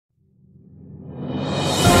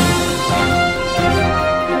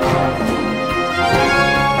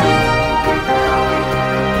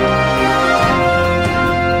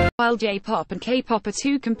While J-pop and K-pop are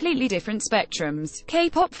two completely different spectrums,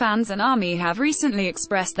 K-pop fans and ARMY have recently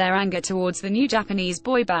expressed their anger towards the new Japanese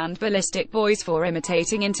boy band Ballistic Boys for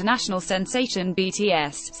imitating international sensation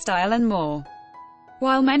BTS style and more.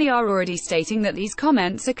 While many are already stating that these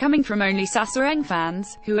comments are coming from only Sasaeng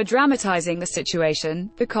fans, who are dramatizing the situation,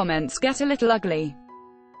 the comments get a little ugly.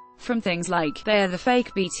 From things like, "They're the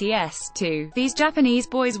fake BTS," to, "These Japanese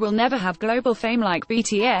boys will never have global fame like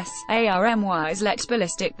BTS, ARMYs let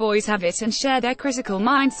Ballistic Boys have it," and share their critical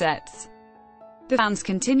mindsets. The fans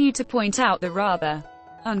continue to point out the rather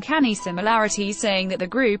uncanny similarities, saying that the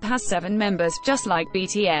group has 7 members, just like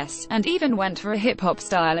BTS, and even went for a hip-hop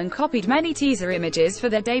style and copied many teaser images for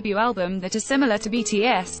their debut album that are similar to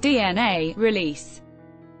BTS' DNA release.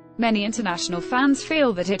 Many international fans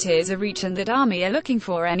feel that it is a reach and that ARMY are looking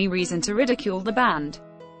for any reason to ridicule the band.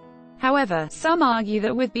 However, some argue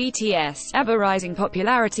that with BTS' ever-rising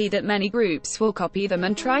popularity that many groups will copy them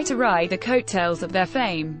and try to ride the coattails of their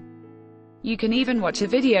fame. You can even watch a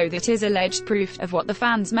video that is alleged proof of what the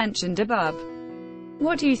fans mentioned above.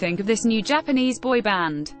 What do you think of this new Japanese boy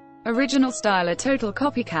band? Original style or total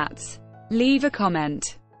copycats? Leave a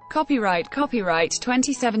comment. Copyright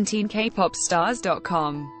 2017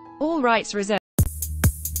 kpopstars.com. All rights reserved.